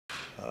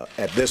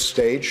At this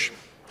stage,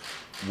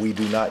 we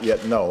do not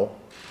yet know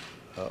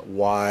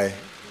why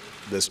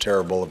this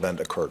terrible event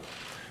occurred.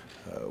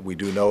 We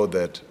do know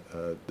that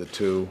the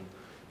two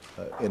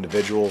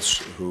individuals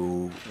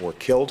who were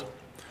killed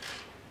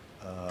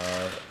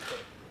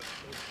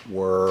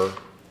were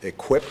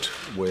equipped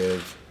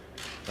with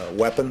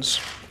weapons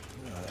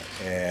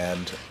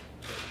and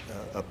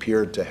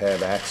appeared to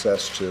have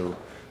access to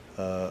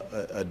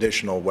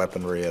additional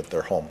weaponry at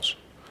their homes.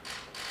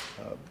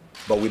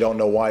 But we don't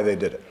know why they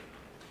did it.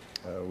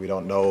 We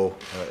don't know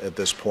at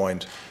this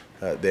point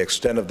the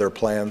extent of their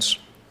plans.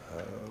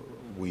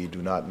 We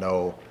do not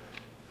know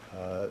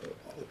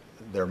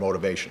their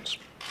motivations.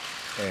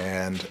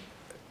 And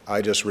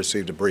I just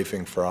received a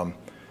briefing from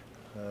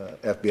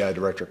FBI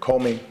Director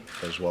Comey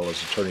as well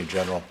as Attorney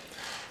General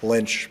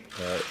Lynch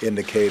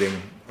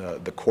indicating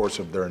the course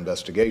of their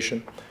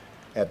investigation.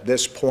 At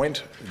this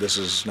point, this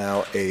is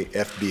now a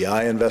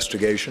FBI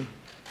investigation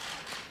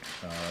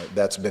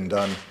that's been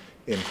done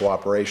in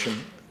cooperation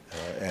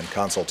and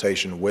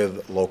consultation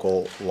with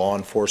local law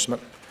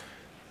enforcement.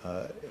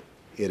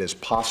 It is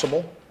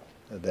possible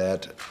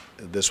that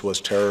this was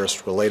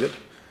terrorist related,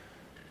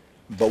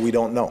 but we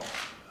don't know.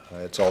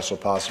 It's also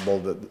possible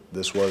that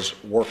this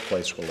was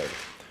workplace related.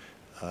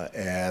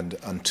 And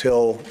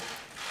until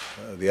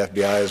the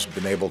FBI has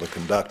been able to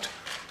conduct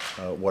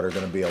what are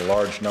going to be a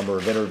large number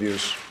of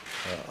interviews,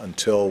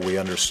 until we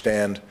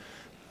understand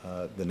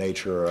the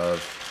nature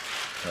of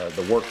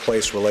the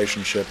workplace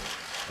relationship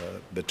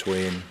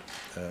between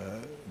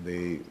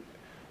the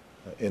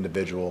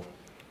individual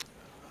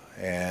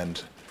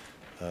and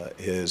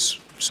his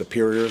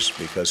superiors,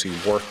 because he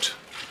worked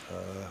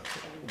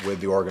with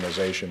the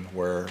organization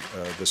where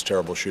this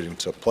terrible shooting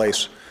took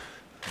place,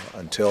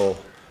 until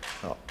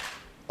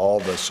all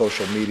the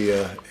social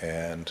media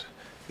and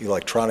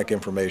electronic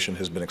information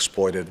has been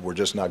exploited, we're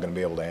just not going to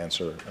be able to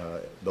answer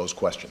those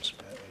questions.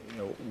 You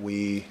know,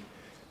 we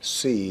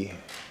see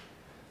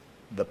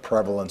the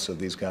prevalence of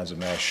these kinds of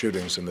mass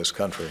shootings in this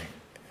country.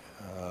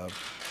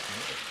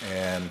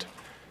 And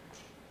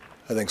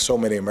I think so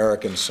many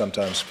Americans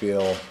sometimes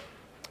feel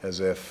as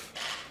if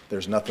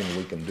there's nothing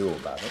we can do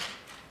about it.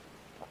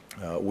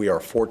 We are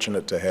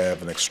fortunate to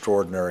have an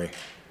extraordinary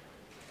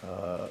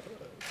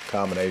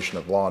combination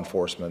of law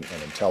enforcement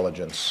and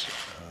intelligence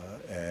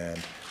and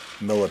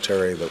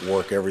military that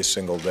work every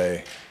single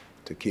day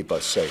to keep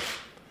us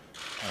safe.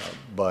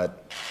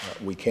 But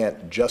we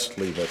can't just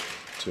leave it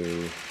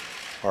to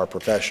our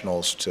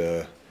professionals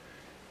to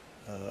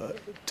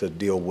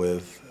deal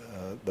with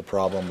the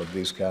problem of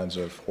these kinds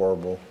of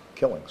horrible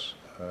killings.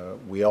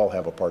 We all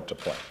have a part to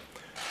play.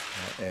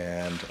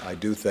 And I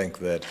do think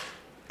that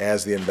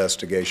as the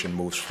investigation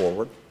moves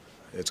forward,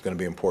 it's going to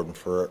be important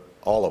for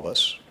all of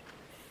us,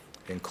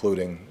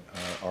 including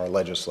our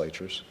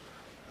legislatures,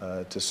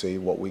 to see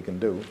what we can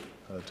do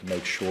to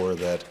make sure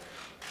that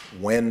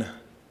when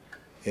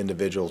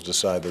individuals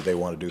decide that they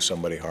want to do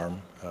somebody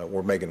harm,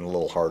 we're making it a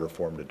little harder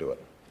for them to do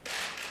it.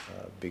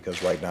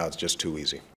 Because right now it's just too easy.